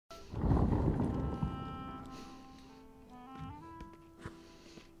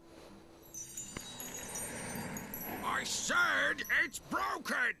It's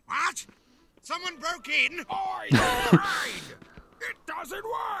broken! What? Someone broke in? I tried! It doesn't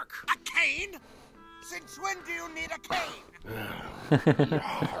work! A cane? Since when do you need a cane?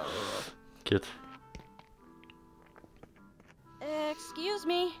 Cute. Excuse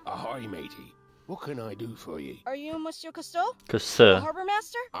me. Ahoy, matey. What can I do for ye? Are you Monsieur Cousteau? Cousteau. The harbor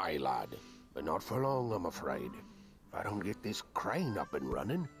master? Aye, lad. But not for long, I'm afraid. If I don't get this crane up and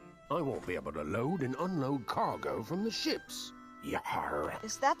running, I won't be able to load and unload cargo from the ships. Yar.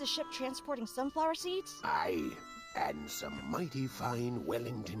 Is that the ship transporting sunflower seeds? Aye. And some mighty fine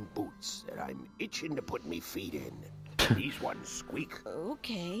Wellington boots that I'm itching to put me feet in. These ones squeak.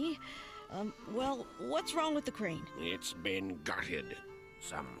 Okay. Well, what's wrong with the crane? It's been gutted.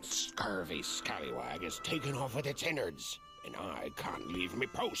 Some scurvy scallywag has taken off with its innards, and I can't leave me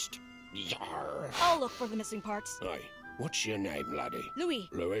post. Yar. I'll look for the missing parts. Aye. What's your name, laddie? Louis.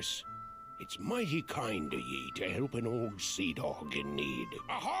 Louis. It's mighty kind of ye to help an old sea dog in need.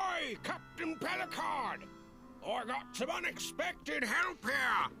 Ahoy, Captain Pelican! I got some unexpected help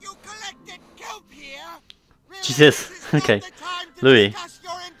here. You collected kelp here? Really, Jesus. this is not Okay. the time to Louis. discuss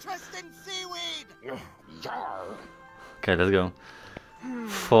your interest in seaweed. Yar. Okay, let's go. I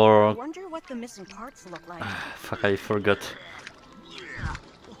For wonder what the missing parts look like. fuck, I forgot.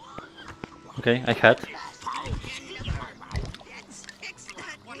 Okay, I had.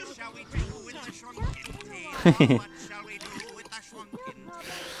 What shall we do with the shrunken tea? What shall we do with the shrunken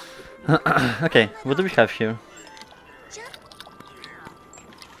tea? Okay, what do we have here?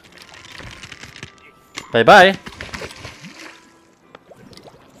 Bye bye. I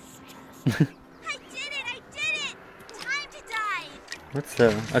did it! Time to dive! What's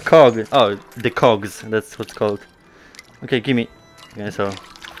a cog? Oh, the cogs. That's what's called. Okay, gimme. Okay, so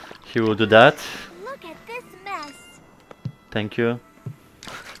he will do that. Look at this mess. Thank you.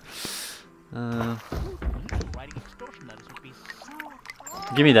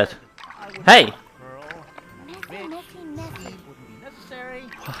 Give me that. Hey!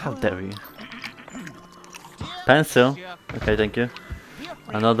 How dare you? Pencil. Okay, thank you.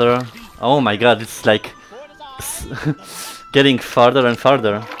 Another. Oh my god, it's like getting farther and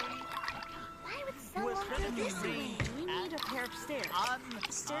farther. Why would someone do this way? We need a pair of stairs.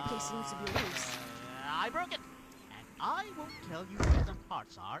 The staircase seems to be loose. I broke it. And I won't tell you where the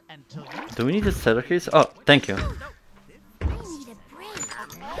parts are until you... Do we need a staircase? Oh, thank you. I need a break.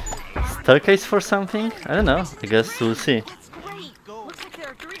 Staircase for something? I don't know. I guess we'll see. That's great. Looks like there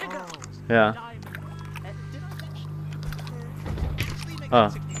are 3 to go. Yeah. Oh,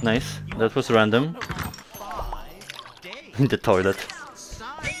 nice. That was random. In the toilet.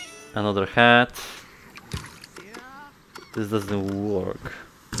 Another hat. This doesn't work.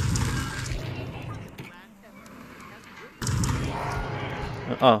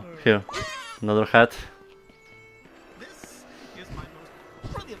 Oh, here. Another hat. This is my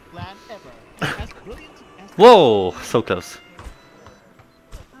most brilliant plan ever. As brilliant as... Whoa! So close.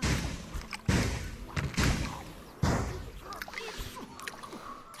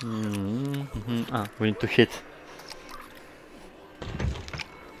 Ah, we need to hit.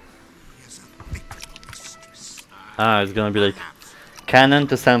 Ah, it's gonna be like cannon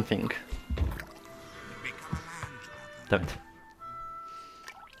to something. Damn it.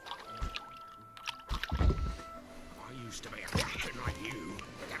 I used to be a captain like you,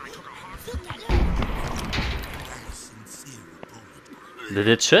 but then I took a hard Did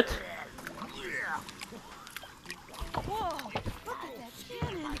it shoot? Whoa! Look at that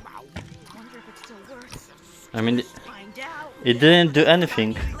cannon. Wonder if it still works. I mean, Find out. it didn't do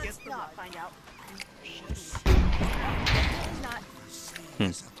anything. Let's not find out. Not.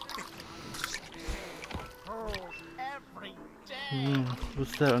 Every day.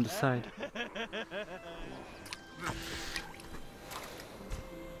 Who's there on the side?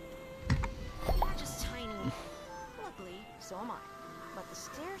 Just tiny. Luckily, so am I. But the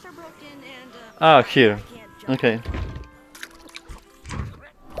stairs are broken and Ah, here. I can't jump. Okay.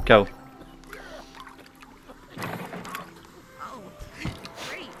 Go. Oh,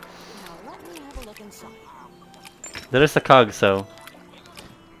 great. Now let me have a look inside. There is a cog, so.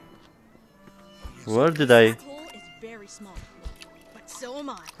 Where did I? This hole is very small, but so am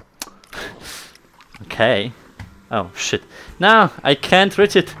I. Okay. Oh shit. No, I can't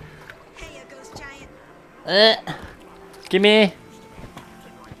reach it. Hey, you ghost giant. Gimme.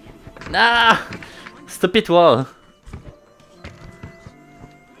 Nah. Stupid wall.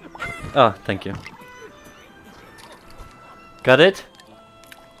 Oh, thank you. Got it?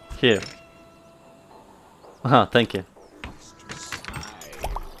 Here. Oh, thank you.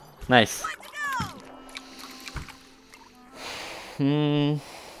 Nice.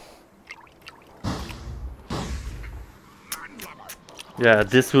 Yeah,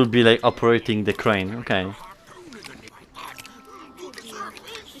 this will be like operating the crane. Okay.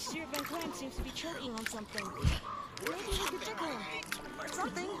 Monsieur Van Clan seems to be choking on something. Maybe we could tickle him. Or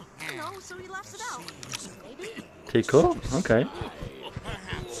something. You know, so he laughs it out. Maybe? Tickle? Okay.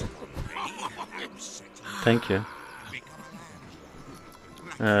 Thank you.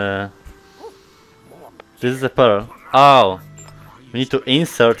 This is a pearl. Oh! We need to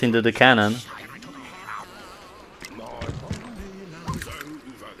insert into the cannon.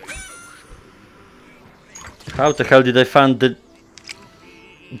 How the hell did I find the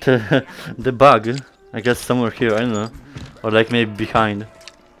bug? I guess somewhere here, I don't know. Or like maybe behind.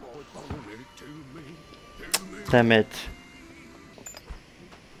 Damn it.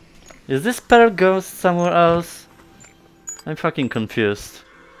 Is this pearl goes somewhere else? I'm fucking confused.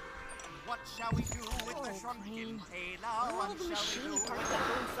 What shall we do with the shrunken tailor? All What the shall we machine do? parts that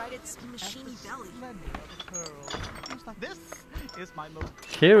go inside its machine belly. Seems like this is my most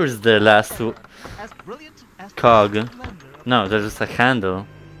Here is the last as brilliant as cog. the splendor of No, there's a handle.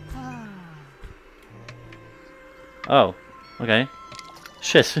 Oh, okay.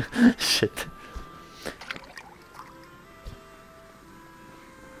 Shit. Shit.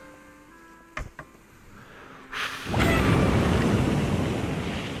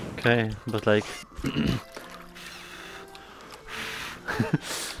 Okay, but like...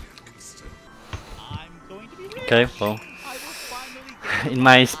 I'm going to be rich. Okay, well... I will finally get In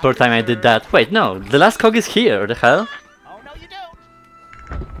my spare time I did that. Wait, no, the last cog is here, the hell? Oh no you don't.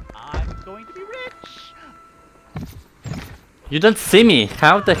 I'm going to be rich. You don't see me!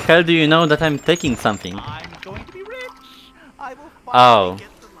 How the hell do you know that I'm taking something? I'm going to be rich. I will Oh. finally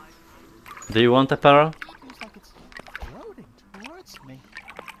get the life. Do you want a pearl? Seems like it's floating towards me.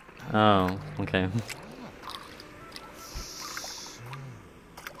 Oh, okay.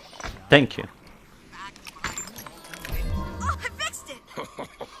 Thank you. Oh, I fixed it!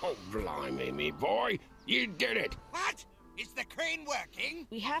 Oh, blimey, me boy. You did it. What? Is the crane working?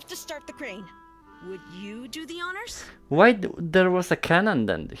 We have to start the crane. Would you do the honors? Why there was a cannon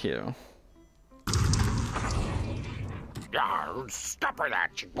then here? Stop her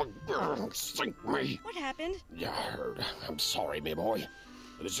that. Sink me. What happened? I'm sorry, me boy.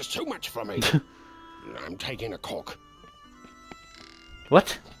 It's just too much for me. I'm taking a cock.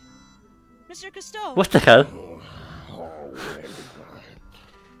 What? Mr. Cousteau. What the hell? Oh,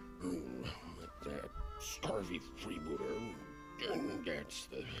 that scurvy freebooter. That's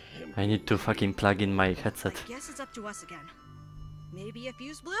the... I need to fucking plug in my headset. I guess it's up to us again. Maybe a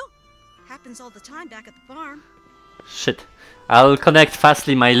fuse blew? Happens all the time back at the farm. Shit. I'll connect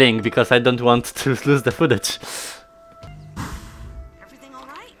fastly my link because I don't want to lose the footage. Everything all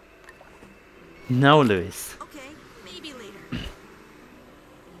right? No, Luis. Okay, maybe later.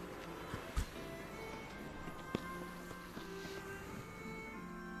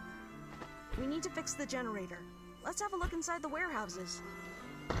 We need to fix the generator. Let's have a look inside the warehouses.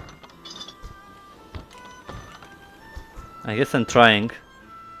 I guess I'm trying.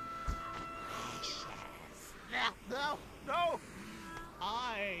 No, no.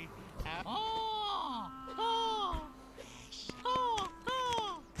 I am.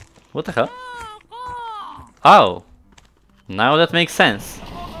 What the hell? Oh! Now that makes sense. I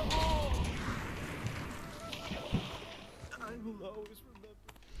will always remember.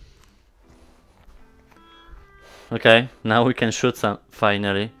 Okay, now we can shoot some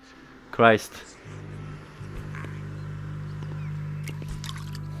finally. Christ.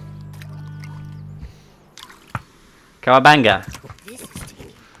 Kawabanga!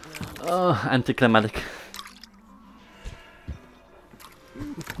 Oh, anticlimactic.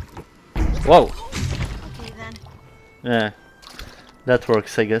 Whoa! Okay then. Yeah, that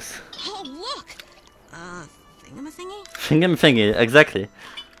works, I guess. Oh, look! Thingamathingy? Thingy, exactly.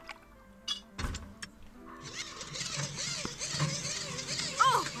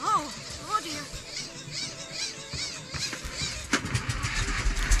 Oh dear.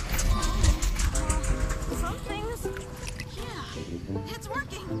 Some things. Yeah, it's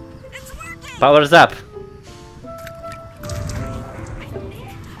working. It's working. Powers up!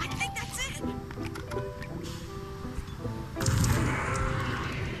 I think that's it.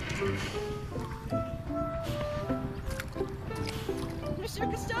 Monsieur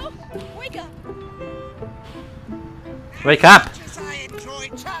Cousteau, wake up. Wake up! As I enjoy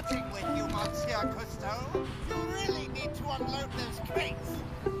chatting with you, Monsieur Cousteau, you really need to unload those crates.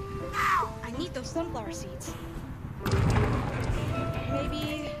 Ow! I need those sunflower seeds.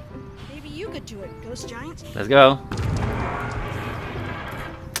 Maybe you could do it, Ghost Giant. Let's go.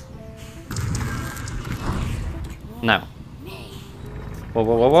 No. Whoa,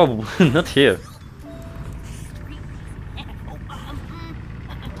 whoa, whoa, whoa. Not here.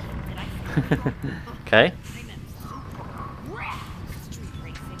 Okay.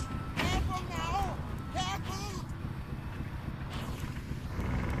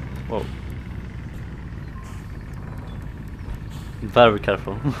 Whoa. Very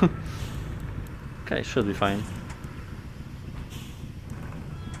careful. Okay, should be fine.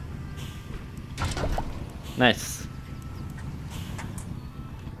 Nice.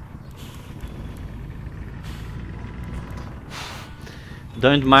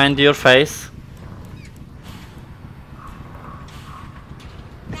 Don't mind your face.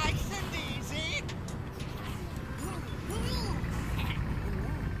 Nice and easy.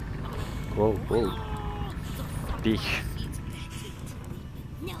 Whoa, whoa. Big.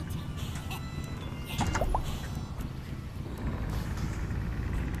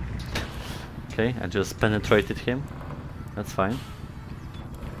 Okay, I just penetrated him. That's fine.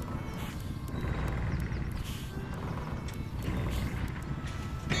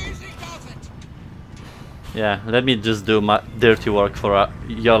 Easy does it. Yeah, let me just do my dirty work for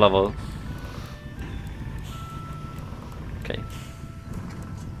your level. Okay.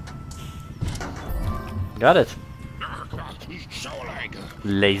 Got it.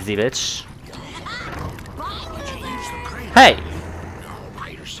 Lazy bitch. Hey!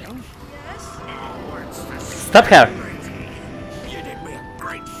 Stop her! You did me a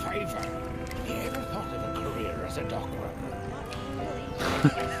great favor. You ever thought of a career as a dock worker?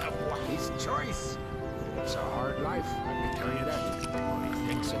 A wise choice. It's a hard life, let me tell you that. He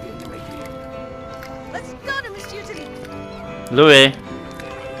thinks of you lately. Let's go to Monsieur Tulipe. Louis.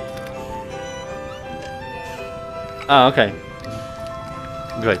 Ah, okay.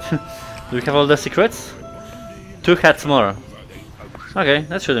 Great. Do we have all the secrets? 2 hats more. Okay,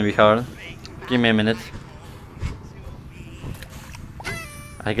 that shouldn't be hard. Give me a minute.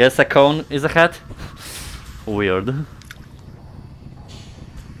 I guess a cone is a hat? Weird.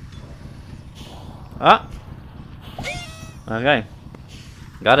 Ah! Okay.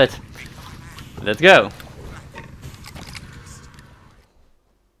 Got it. Let's go.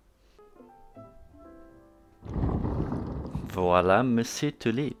 Voila, Monsieur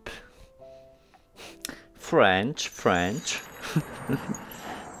Tulipe. French, French.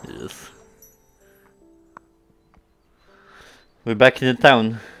 Yes. We're back in the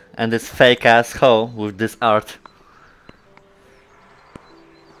town, and this fake ass hoe with this art.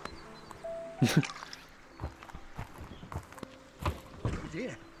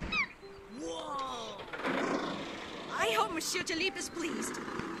 Dear. Whoa! I hope Monsieur Tulipe is pleased.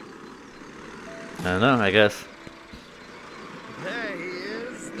 I don't know, I guess. There he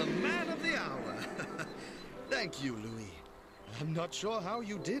is, the man of the hour. Thank you, Louis. I'm not sure how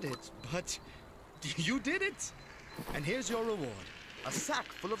you did it, but you did it. And here's your reward. A sack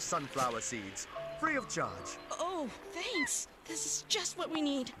full of sunflower seeds, free of charge. Oh, thanks. This is just what we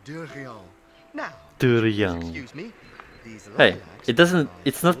need. De rien. Now, Durian. excuse me. These Hey, lilacs it doesn't,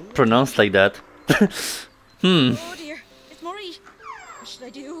 it's not pronounced like that. Oh dear, it's Maurice. What should I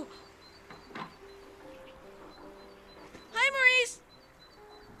do? Hi, Maurice.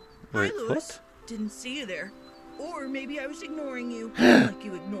 Wait, Hi, Louis. what? Didn't see you there. Or maybe I was ignoring you, like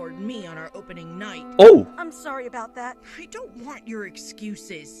you ignored me on our opening night. Oh! I'm sorry about that. I don't want your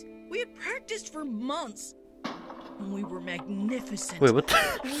excuses. We had practiced for months. And we were magnificent. Wait, what?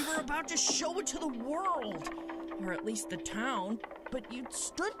 And we were about to show it to the world. Or at least the town. But you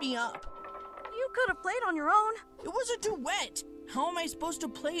stood me up. You could have played on your own. It was a duet. How am I supposed to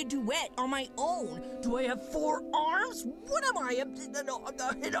play a duet on my own? Do I have 4 arms? What am I,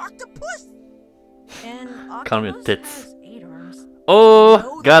 an octopus? And Calm your Octopus tits. has 8 arms.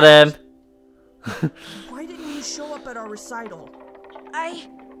 Oh! Got him! Why didn't you show up at our recital? I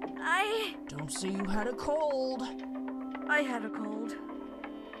Don't say you had a cold. had a cold.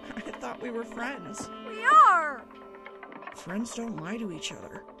 I thought we were friends. We are. Friends don't lie to each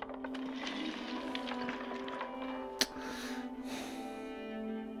other.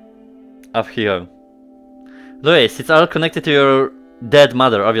 Up here. Louis, it's all connected to your dead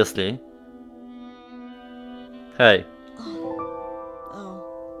mother, obviously. Hey.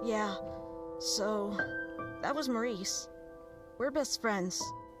 Oh, yeah. So, that was Maurice. We're best friends.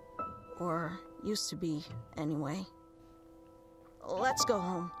 Or used to be, anyway. Let's go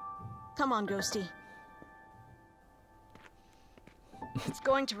home. Come on, Ghosty. It's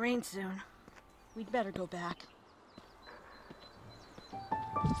going to rain soon. We'd better go back.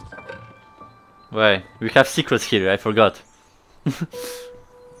 Wait, we have secrets here, I forgot.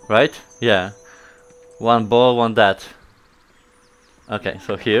 Right? Yeah. 1 ball, 1 that. Okay,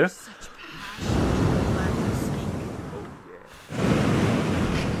 so here.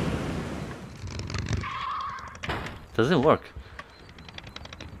 Doesn't work.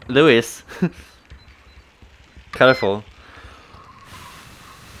 Luis. Careful.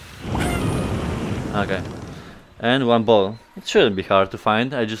 Okay. And one ball. It shouldn't be hard to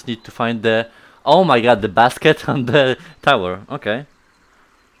find. I just need to find the... Oh my god, the basket on the tower. Okay.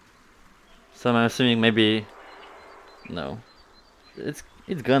 So I'm assuming maybe... No. It's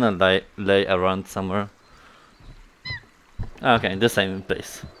gonna lay around somewhere. Okay, the same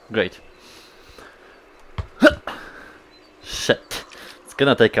place. Great. Shit. It's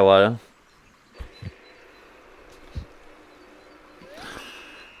gonna take a while.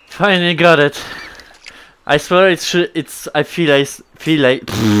 Finally got it. I swear I feel like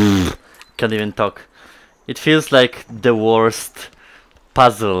can't even talk. It feels like the worst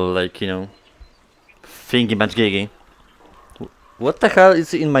puzzle, like, you know, thingy majiggy. What the hell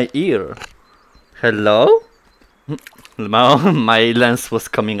is in my ear? Hello? My lens was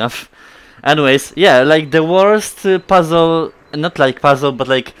coming off. Anyways, yeah, like the worst puzzle, not like puzzle, but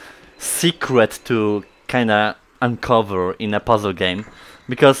like secret to kinda uncover in a puzzle game.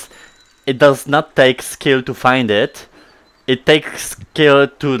 Because it does not take skill to find it. It takes skill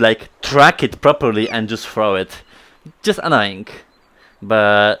to like track it properly and just throw it. Just annoying.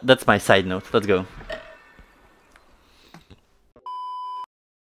 But that's my side note. Let's go.